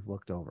leases that you've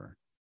looked over.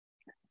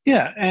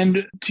 Yeah, and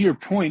to your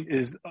point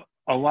is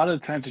a lot of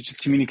the times it's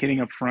just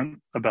communicating up front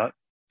about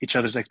each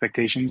other's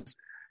expectations.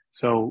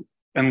 So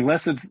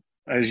unless it's,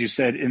 as you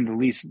said, in the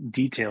lease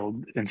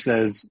detailed and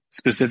says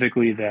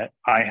specifically that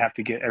I have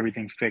to get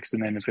everything fixed,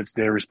 and then if it's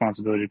their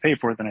responsibility to pay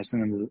for it, then I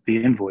send them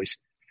the invoice.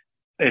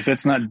 If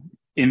it's not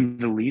in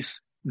the lease,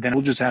 then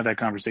we'll just have that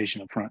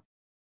conversation up front.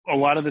 A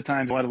lot of the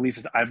times, a lot of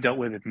leases I've dealt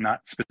with, it's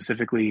not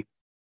specifically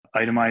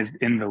itemized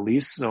in the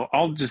lease. So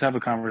I'll just have a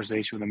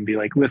conversation with them and be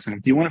like, listen,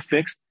 if you want it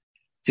fixed,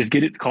 just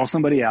get it, call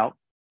somebody out.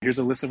 Here's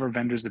a list of our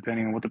vendors,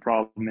 depending on what the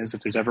problem is.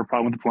 If there's ever a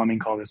problem with the plumbing,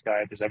 call this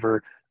guy. If there's ever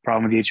a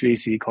problem with the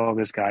HVAC, call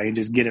this guy and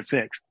just get it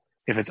fixed.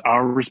 If it's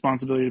our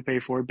responsibility to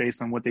pay for it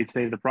based on what they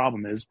say the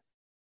problem is,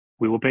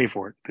 we will pay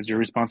for it. If it's your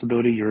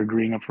responsibility, you're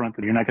agreeing up front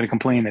that you're not going to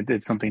complain that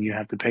it's something you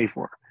have to pay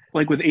for.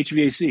 Like with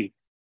HVAC,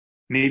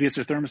 maybe it's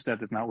their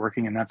thermostat that's not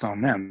working and that's on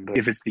them. But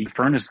if it's the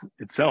furnace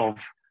itself,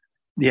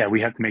 yeah,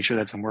 we have to make sure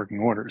that's in working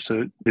order.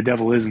 So the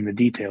devil is in the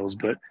details.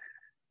 But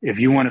if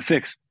you want to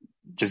fix,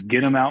 just get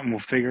them out and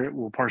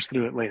we'll parse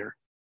through it later.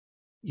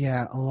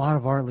 Yeah, a lot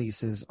of our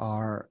leases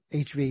are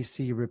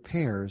HVAC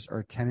repairs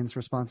are tenants'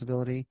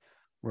 responsibility.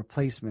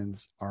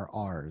 Replacements are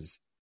ours.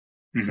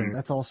 Mm-hmm. So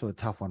that's also a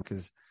tough one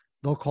because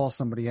they'll call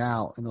somebody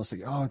out and they'll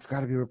say, oh, it's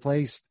got to be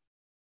replaced.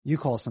 You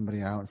call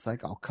somebody out. It's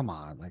like, oh, come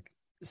on, like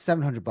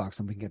 $700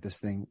 and we can get this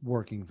thing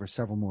working for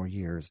several more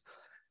years.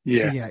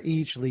 Yeah. So yeah,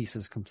 each lease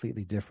is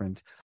completely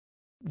different.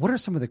 What are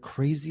some of the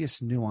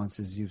craziest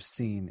nuances you've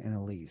seen in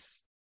a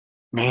lease?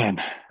 Man,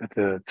 at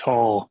the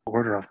tall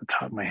order off the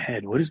top of my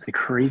head, what is the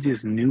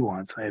craziest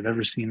nuance I have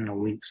ever seen in a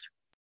lease?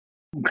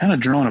 I'm kind of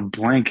drawing a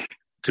blank,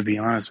 to be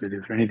honest with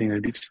you, for anything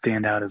that would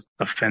stand out as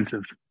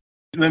offensive.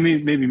 Let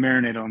me maybe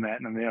marinate on that,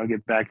 and then I'll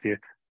get back to you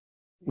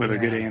with a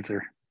good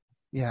answer.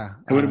 Yeah.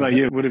 What about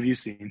you? What have you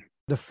seen?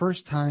 The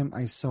first time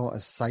I saw a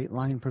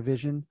sightline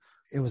provision,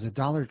 it was a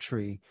Dollar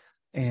Tree,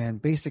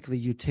 and basically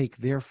you take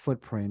their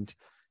footprint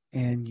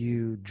and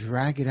you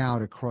drag it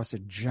out across a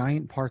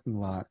giant parking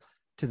lot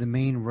to the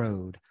main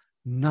road.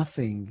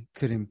 Nothing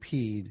could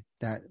impede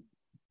that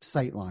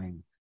sight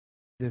line,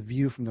 the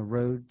view from the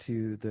road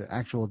to the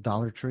actual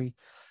Dollar Tree.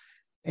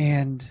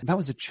 And that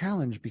was a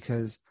challenge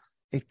because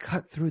it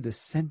cut through the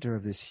center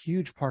of this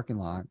huge parking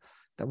lot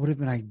that would have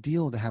been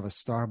ideal to have a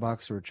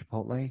Starbucks or a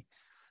Chipotle.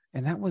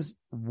 And that was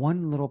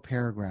one little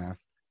paragraph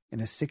in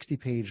a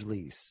 60-page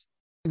lease.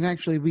 And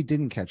actually, we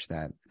didn't catch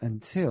that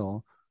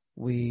until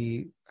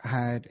we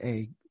had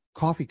a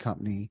coffee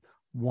company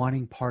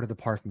wanting part of the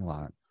parking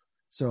lot.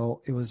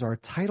 So it was our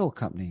title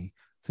company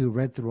who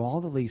read through all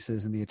the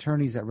leases and the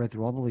attorneys that read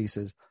through all the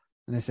leases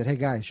And they said, hey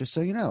guys, just so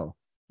you know,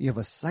 you have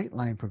a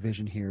sightline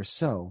provision here.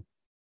 So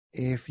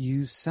if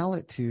you sell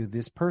it to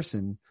this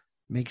person,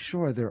 make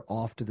sure they're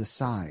off to the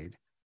side.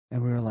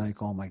 And we were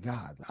like, oh my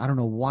God, I don't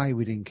know why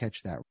we didn't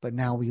catch that, but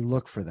now we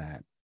look for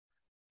that.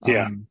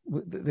 Yeah.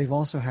 They've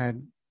also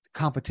had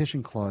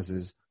competition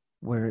clauses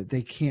where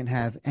they can't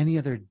have any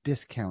other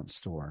discount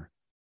store.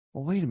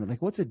 Well, wait a minute.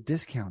 Like, what's a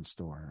discount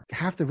store?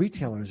 Half the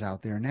retailers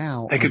out there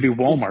now. It could be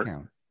Walmart.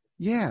 Discount.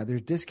 Yeah, they're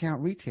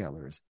discount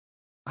retailers.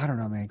 I don't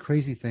know, man.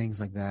 Crazy things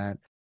like that.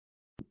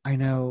 I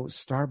know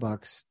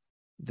Starbucks,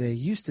 they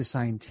used to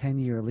sign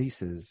 10-year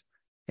leases,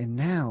 and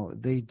now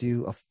they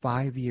do a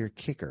 5-year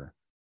kicker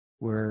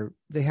where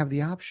they have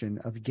the option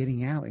of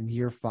getting out in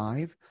year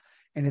 5.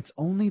 And it's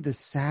only the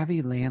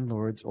savvy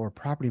landlords or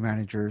property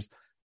managers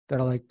that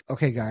are like,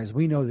 okay, guys,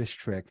 we know this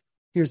trick.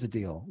 Here's the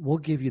deal. We'll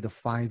give you the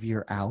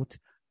 5-year out,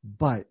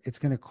 but it's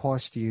going to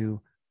cost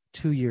you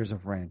 2 years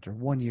of rent or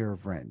 1 year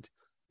of rent.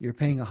 You're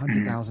paying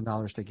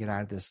 $100,000 to get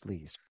out of this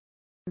lease.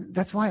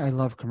 That's why I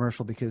love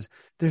commercial, because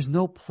there's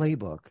no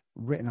playbook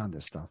written on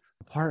this stuff.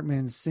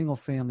 Apartments, single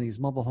families,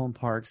 mobile home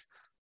parks,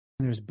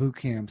 there's boot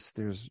camps,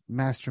 there's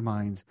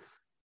masterminds,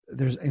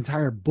 there's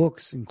entire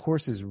books and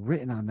courses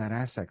written on that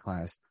asset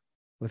class.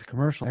 With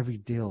commercial, every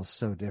deal is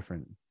so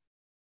different.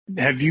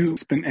 Have you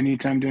spent any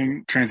time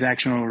doing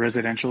transactional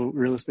residential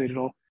real estate at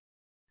all?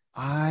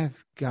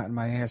 I've gotten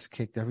my ass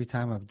kicked every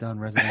time I've done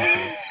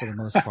residential for the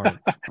most part.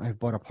 I've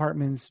bought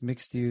apartments,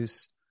 mixed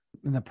use.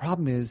 And the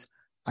problem is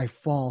I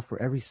fall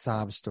for every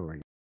sob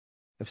story.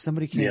 If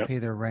somebody can't pay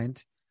their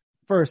rent,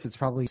 first, it's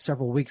probably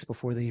several weeks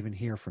before they even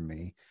hear from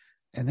me.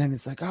 And then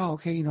it's like, oh,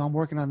 okay, I'm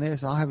working on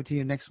this. I'll have it to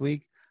you next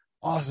week.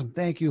 Awesome.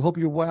 Thank you. Hope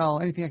you're well.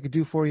 Anything I could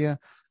do for you?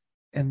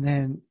 And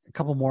then a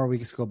couple more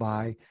weeks go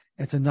by.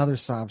 It's another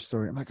sob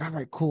story. I'm like, all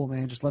right, cool,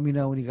 man. Just let me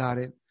know when you got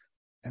it.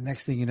 And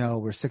next thing you know,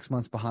 we're 6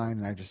 months behind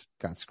and I just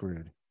got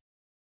screwed.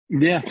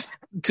 Yeah.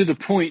 To the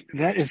point,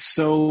 that is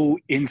so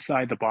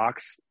inside the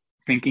box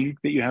thinking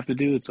that you have to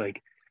do. It's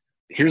like,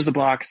 here's the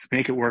box,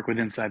 make it work with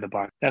inside the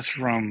box. That's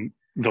from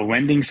the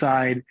lending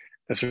side.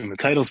 That's from the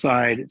title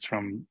side. It's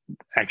from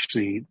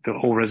actually the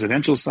whole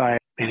residential side.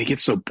 And it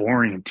gets so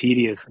boring and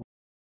tedious.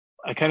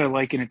 I kind of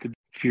liken it to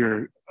if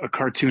you're a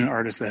cartoon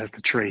artist that has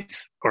to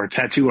trace, or a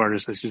tattoo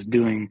artist that's just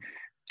doing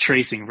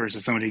tracing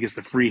versus somebody who gets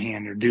to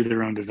freehand or do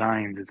their own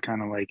designs. It's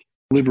kind of like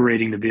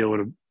liberating to be able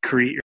to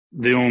create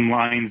the own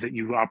lines that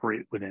you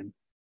operate within.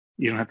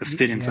 You don't have to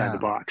fit inside the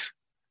box.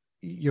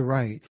 You're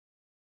right.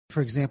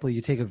 For example,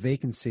 you take a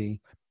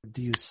vacancy.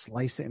 Do you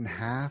slice it in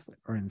half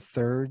or in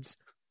thirds?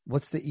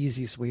 What's the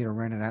easiest way to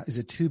rent it out? Is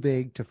it too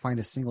big to find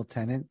a single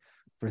tenant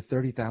for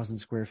 30,000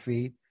 square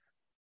feet?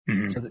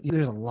 Mm-hmm. So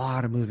there's a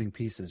lot of moving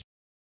pieces.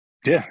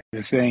 Yeah.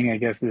 The saying, I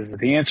guess, is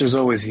the answer is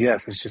always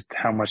yes. It's just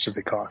how much does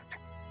it cost?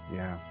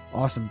 Yeah.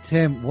 Awesome.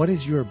 Tim, what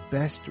is your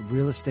best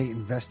real estate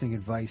investing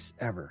advice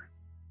ever?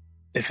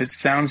 If it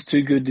sounds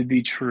too good to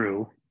be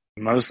true,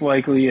 most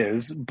likely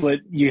is, but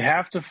you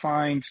have to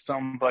find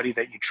somebody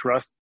that you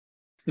trust.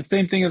 It's the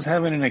same thing as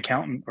having an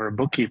accountant or a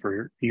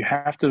bookkeeper. You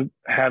have to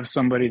have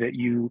somebody that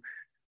you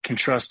can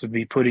trust to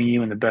be putting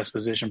you in the best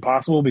position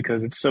possible,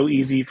 because it's so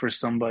easy for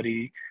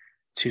somebody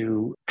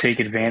to take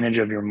advantage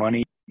of your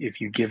money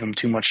if you give them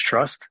too much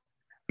trust.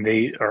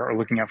 They are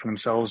looking out for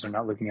themselves. They're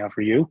not looking out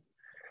for you.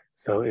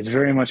 So it's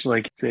very much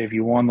like, say, if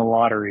you won the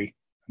lottery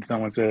and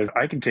someone says,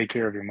 I can take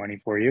care of your money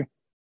for you.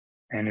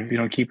 And if you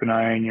don't keep an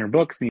eye on your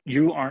books,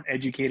 you aren't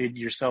educated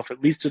yourself, at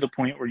least to the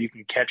point where you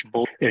can catch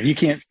bull. If you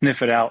can't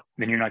sniff it out,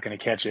 then you're not going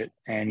to catch it.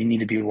 And you need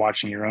to be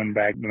watching your own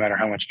bag, no matter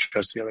how much you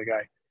trust the other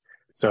guy.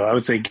 So I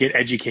would say get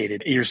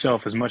educated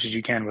yourself as much as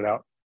you can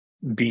without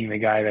being the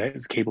guy that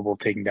is capable of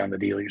taking down the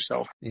deal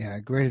yourself. Yeah,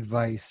 great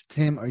advice.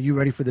 Tim, are you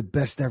ready for the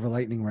best ever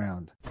lightning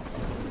round?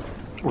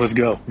 Let's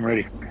go. I'm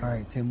ready. All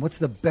right, Tim, what's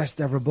the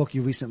best ever book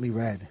you recently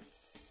read?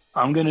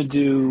 I'm going to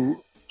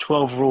do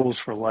 12 Rules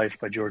for Life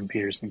by Jordan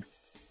Peterson.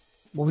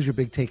 What was your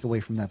big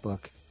takeaway from that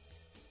book?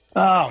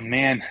 Oh,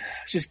 man.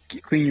 Just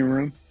clean your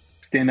room.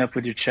 Stand up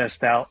with your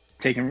chest out.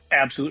 Taking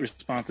absolute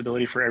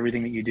responsibility for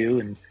everything that you do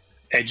and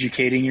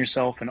educating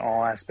yourself in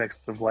all aspects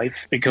of life.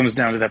 It comes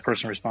down to that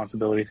personal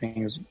responsibility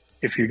thing.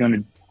 If you're going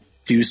to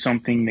do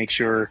something, make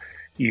sure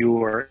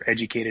you are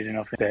educated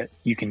enough that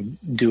you can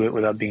do it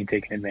without being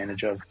taken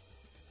advantage of.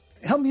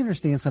 Help me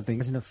understand something.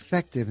 As an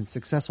effective and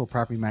successful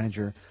property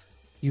manager,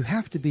 you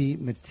have to be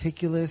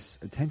meticulous,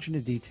 attention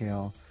to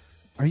detail.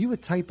 Are you a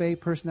type A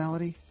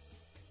personality?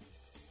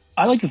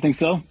 I like to think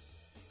so.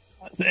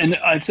 And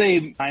I'd say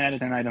 9 out of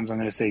 10 items, I'm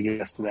going to say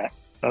yes to that.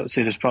 I would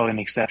say there's probably an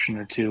exception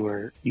or two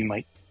where you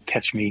might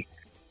catch me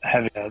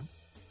having a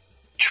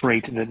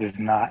trait that is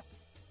not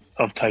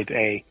of type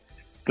A.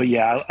 But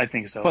yeah, I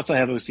think so. Plus I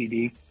have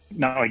OCD.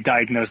 Not like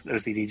diagnosed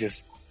OCD,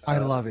 just... I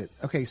love it.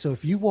 Okay, so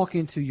if you walk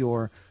into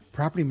your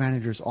property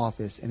manager's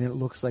office and it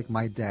looks like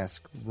my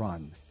desk,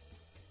 run.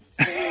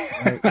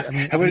 Right?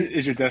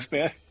 Is your desk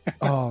bad?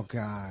 Oh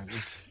God,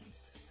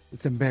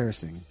 it's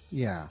embarrassing.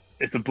 Yeah,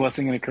 it's a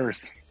blessing and a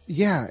curse.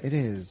 Yeah, it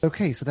is.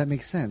 Okay, so that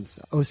makes sense.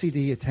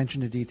 OCD,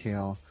 attention to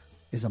detail,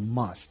 is a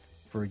must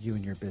for you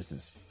and your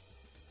business.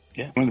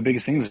 Yeah, one of the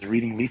biggest things is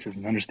reading leases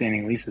and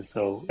understanding leases.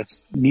 So that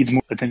needs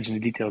more attention to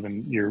detail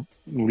than your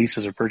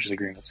leases or purchase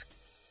agreements.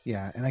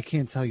 Yeah, and I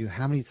can't tell you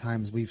how many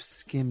times we've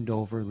skimmed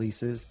over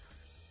leases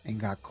and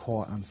got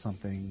caught on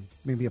something.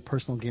 Maybe a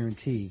personal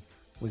guarantee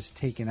was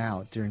taken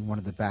out during one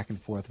of the back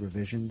and forth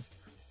revisions,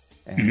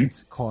 and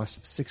it's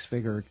cost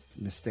six-figure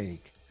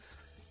mistake.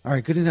 All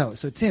right, good to know.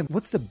 So, Tim,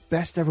 what's the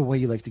best ever way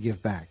you like to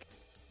give back?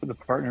 The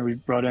partner we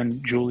brought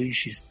in, Julie,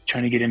 she's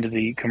trying to get into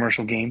the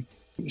commercial game.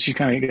 She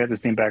kind of got the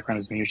same background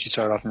as me. She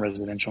started off in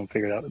residential and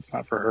figured out it's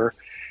not for her.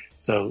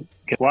 So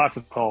get lots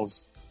of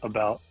calls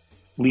about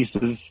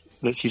leases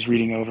that she's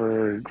reading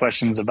over,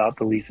 questions about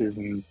the leases,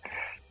 and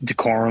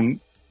decorum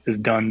is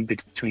done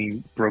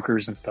between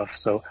brokers and stuff.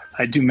 So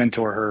I do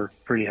mentor her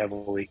pretty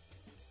heavily,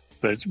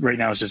 but right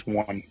now it's just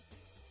one.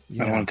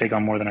 Yeah. I don't want to take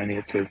on more than I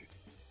need to.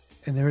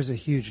 And there is a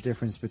huge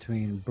difference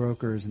between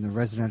brokers in the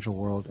residential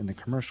world and the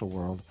commercial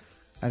world.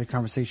 I had a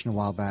conversation a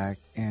while back,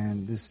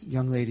 and this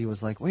young lady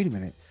was like, wait a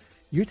minute.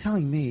 You're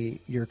telling me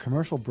your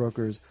commercial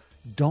brokers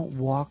don't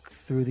walk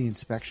through the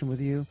inspection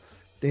with you?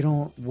 They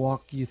don't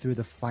walk you through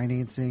the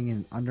financing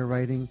and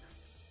underwriting?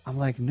 I'm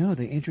like, no,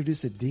 they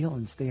introduce a deal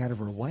and stay out of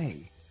her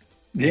way.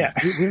 Yeah.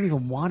 We don't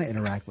even want to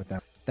interact with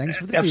them. Thanks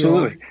for the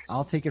Absolutely. deal.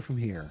 I'll take it from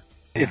here.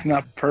 It's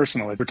not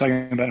personal. We're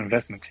talking about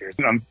investments here.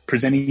 I'm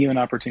presenting you an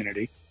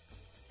opportunity,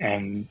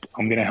 and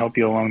I'm going to help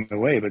you along the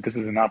way, but this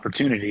is an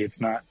opportunity.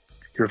 It's not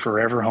your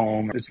forever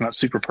home. It's not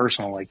super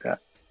personal like that.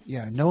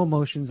 Yeah, no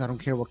emotions. I don't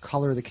care what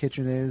color the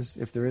kitchen is,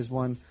 if there is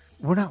one.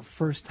 We're not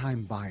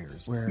first-time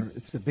buyers where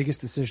it's the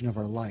biggest decision of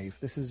our life.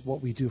 This is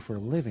what we do for a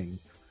living.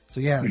 So,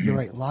 yeah, you're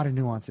right. A lot of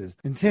nuances.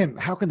 And, Tim,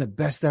 how can the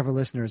best ever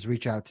listeners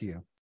reach out to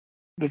you?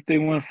 If they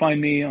want to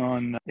find me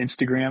on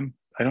Instagram,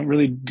 I don't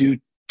really do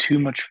too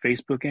much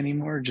Facebook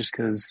anymore just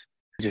because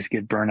I just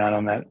get burned out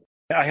on that.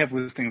 I have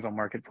listings on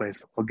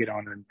Marketplace. I'll get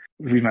on and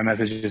read my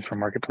messages from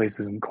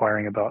Marketplaces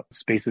inquiring about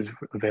spaces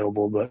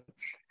available, but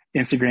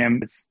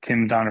Instagram, it's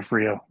Tim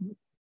Donofrio,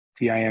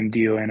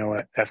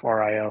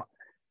 TimDonofrio,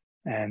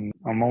 and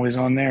I'm always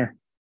on there.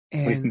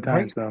 And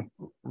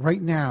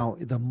right now,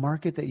 the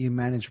market that you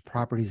manage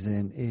properties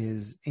in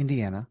is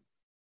Indiana.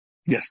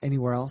 Yes.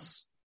 Anywhere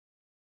else?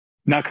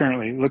 Not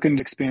currently. Looking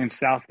to expand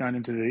south down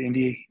into the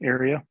Indy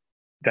area.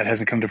 That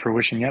hasn't come to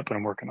fruition yet, but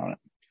I'm working on it.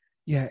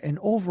 Yeah, and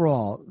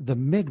overall, the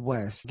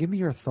Midwest, give me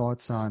your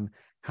thoughts on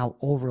how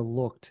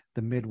overlooked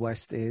the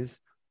Midwest is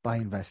by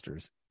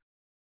investors.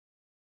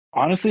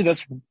 Honestly,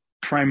 that's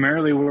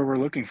primarily where we're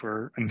looking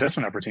for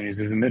investment opportunities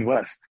is the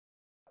Midwest.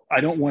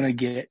 I don't want to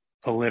get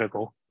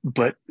political,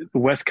 but the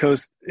West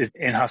Coast is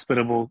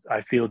inhospitable,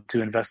 I feel,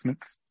 to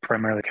investments,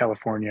 primarily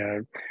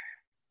California,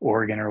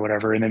 Oregon, or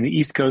whatever. And then the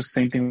East Coast,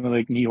 same thing with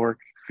like New York,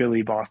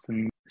 Philly,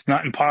 Boston. It's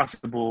not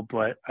impossible,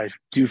 but I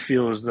do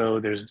feel as though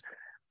there's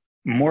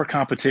more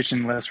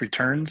competition, less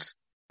returns,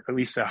 at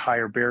least a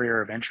higher barrier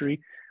of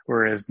entry.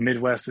 Whereas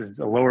Midwest is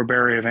a lower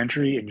barrier of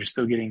entry and you're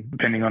still getting,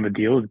 depending on the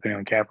deal, depending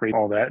on cap rate,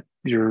 all that,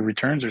 your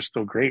returns are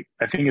still great.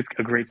 I think it's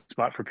a great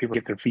spot for people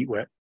to get their feet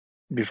wet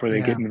before they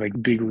get into like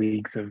big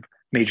leagues of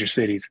major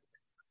cities.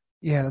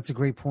 Yeah, that's a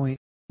great point.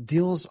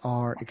 Deals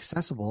are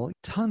accessible,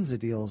 tons of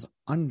deals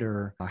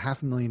under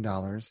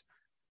 $500,000,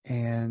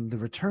 and the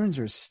returns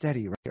are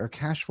steady. Right? Our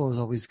cash flow is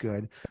always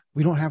good.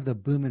 We don't have the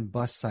boom and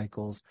bust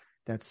cycles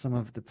that some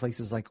of the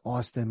places like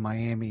Austin,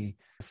 Miami,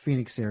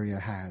 Phoenix area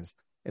has.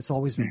 It's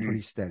always been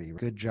pretty steady.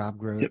 Good job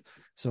growth. Yep.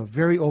 So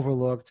very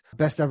overlooked.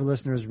 Best ever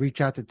listeners,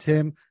 reach out to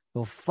Tim.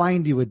 He'll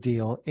find you a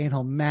deal and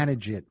he'll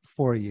manage it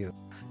for you.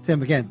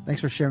 Tim, again,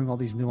 thanks for sharing all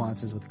these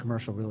nuances with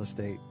commercial real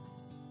estate.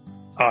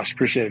 Osh,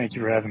 appreciate it. Thank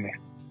you for having me.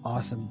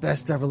 Awesome.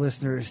 Best ever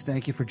listeners,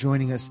 thank you for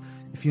joining us.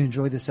 If you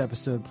enjoyed this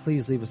episode,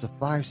 please leave us a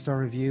 5-star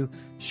review.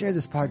 Share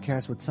this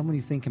podcast with someone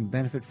you think can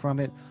benefit from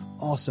it.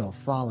 Also,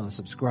 follow,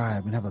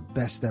 subscribe, and have a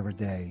best ever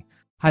day.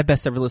 Hi,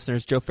 best ever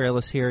listeners. Joe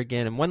Fairless here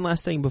again. And one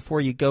last thing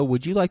before you go,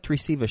 would you like to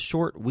receive a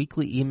short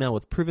weekly email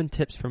with proven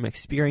tips from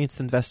experienced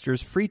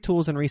investors, free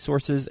tools and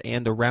resources,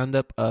 and a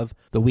roundup of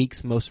the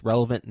week's most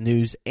relevant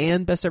news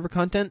and best ever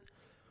content?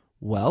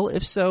 Well,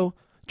 if so,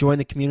 join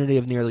the community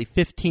of nearly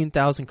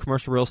 15,000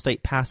 commercial real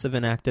estate passive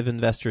and active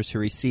investors who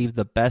receive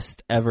the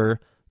best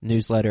ever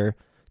newsletter.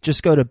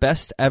 Just go to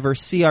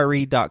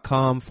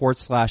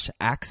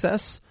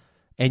bestevercre.com/access.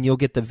 And you'll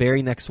get the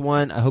very next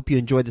one. I hope you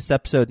enjoyed this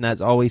episode. And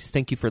as always,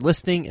 thank you for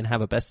listening and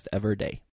have a best ever day.